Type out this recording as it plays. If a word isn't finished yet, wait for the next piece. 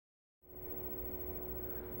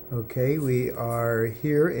Okay, we are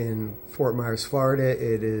here in Fort Myers, Florida.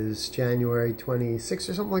 It is January 26th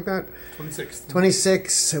or something like that. 26th. 26th.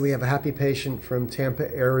 So we have a happy patient from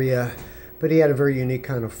Tampa area, but he had a very unique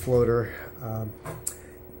kind of floater.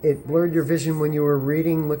 It blurred your vision when you were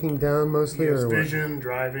reading, looking down mostly? Yes, or what? vision,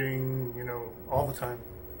 driving, all the time.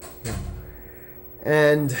 Yeah.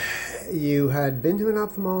 And you had been to an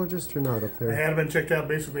ophthalmologist or not up there? I had been checked out.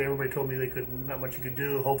 Basically, everybody told me not much you could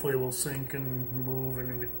do. Hopefully, it will sink and move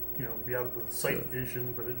and it would, be out of the sight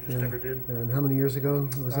vision, but it just never did. And how many years ago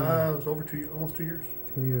was it? It was over almost 2 years.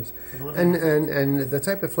 2 years. And the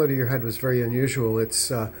type of floater you had was very unusual.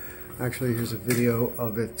 It's actually, here's a video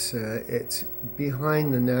of it. It's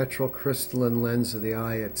behind the natural crystalline lens of the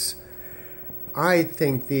eye. I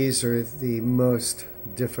think these are the most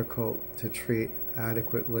difficult to treat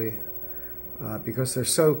adequately because they're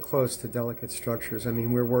so close to delicate structures. I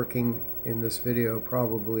mean, we're working in this video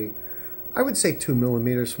probably, I would say 2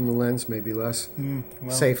 millimeters from the lens, maybe less.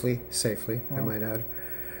 Safely, I might add.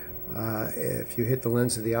 If you hit the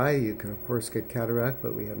lens of the eye, you can of course get cataract,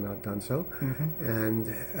 but we have not done so. And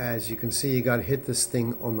as you can see, you got to hit this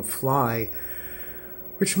thing on the fly,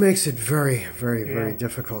 which makes it very, very, very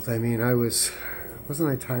difficult. I mean, wasn't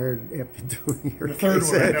I tired after doing your third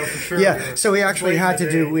case? one, I know for sure. Yeah, so we actually had to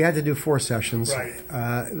do 4 sessions. Right.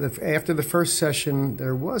 After the first session,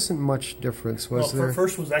 there wasn't much difference, was there? The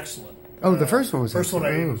first was excellent. Oh, the first one was excellent.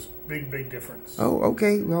 excellent. First one, big difference. Oh,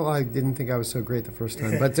 okay. Well, I didn't think I was so great the first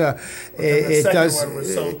time, but it does.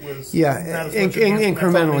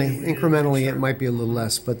 Incrementally, incrementally, it might be a little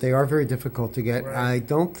less, but they are very difficult to get. Right. I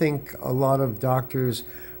don't think a lot of doctors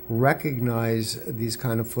recognize these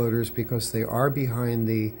kind of floaters because they are behind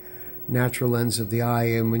the natural lens of the eye,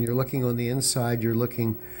 and when you're looking on the inside, you're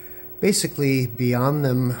looking basically beyond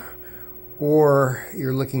them, or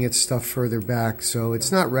you're looking at stuff further back, so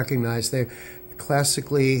it's not recognized.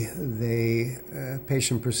 Classically, the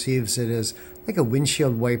patient perceives it as like a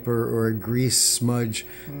windshield wiper or a grease smudge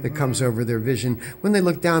that comes over their vision. When they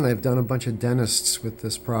look down, I've done a bunch of dentists with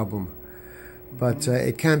this problem. But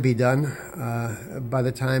it can be done. By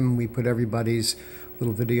the time we put everybody's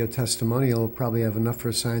little video testimonial, we'll probably have enough for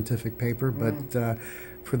a scientific paper. But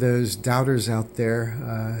for those doubters out there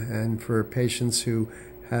and for patients who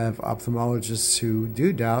have ophthalmologists who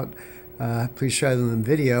do doubt, please show them the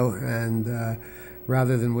video. And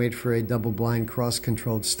rather than wait for a double-blind,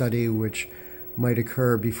 cross-controlled study, which might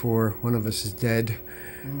occur before one of us is dead,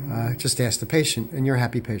 just ask the patient. And you're a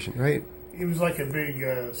happy patient, right? It was like a big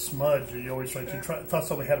smudge. You always thought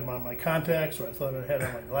somebody had them on my contacts, or I thought I had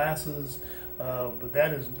on my glasses. But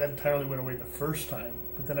that entirely went away the first time.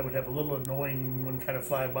 But then I would have a little annoying one kind of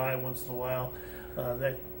fly by once in a while.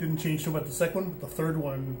 That didn't change too much the second one. But the third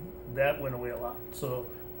one, that went away a lot. So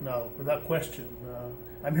no, without question.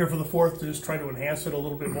 I'm here for the fourth to just try to enhance it a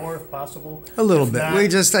little bit more if possible. A little bit. I'm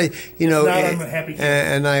a happy kid.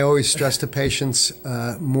 And I always stress to patients,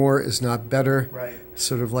 more is not better. Right.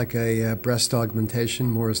 Sort of like a breast augmentation,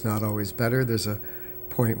 more is not always better. There's a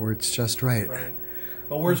point where it's just right. Right.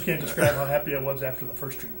 Well, words can't describe how happy I was after the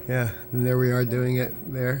first treatment. Yeah, and there we are doing it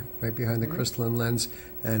there, right behind the crystalline lens,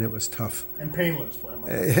 and it was tough. And painless.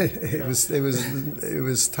 It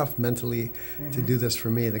was tough mentally to do this for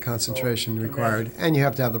me. The concentration required, and you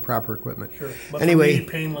have to have the proper equipment. Sure. But anyway, for me,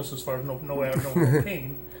 painless as far as no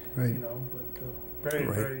pain. Right. But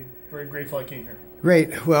very, very grateful I came here.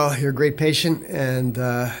 Great. Well, you're a great patient, and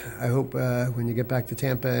I hope when you get back to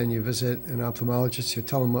Tampa and you visit an ophthalmologist, you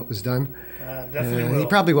tell him what was done. Definitely will. He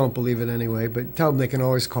probably won't believe it anyway, but tell him they can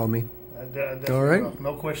always call me. Definitely all right? will.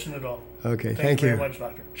 No question at all. Okay, Thank you you. very much,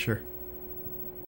 Doctor. Sure.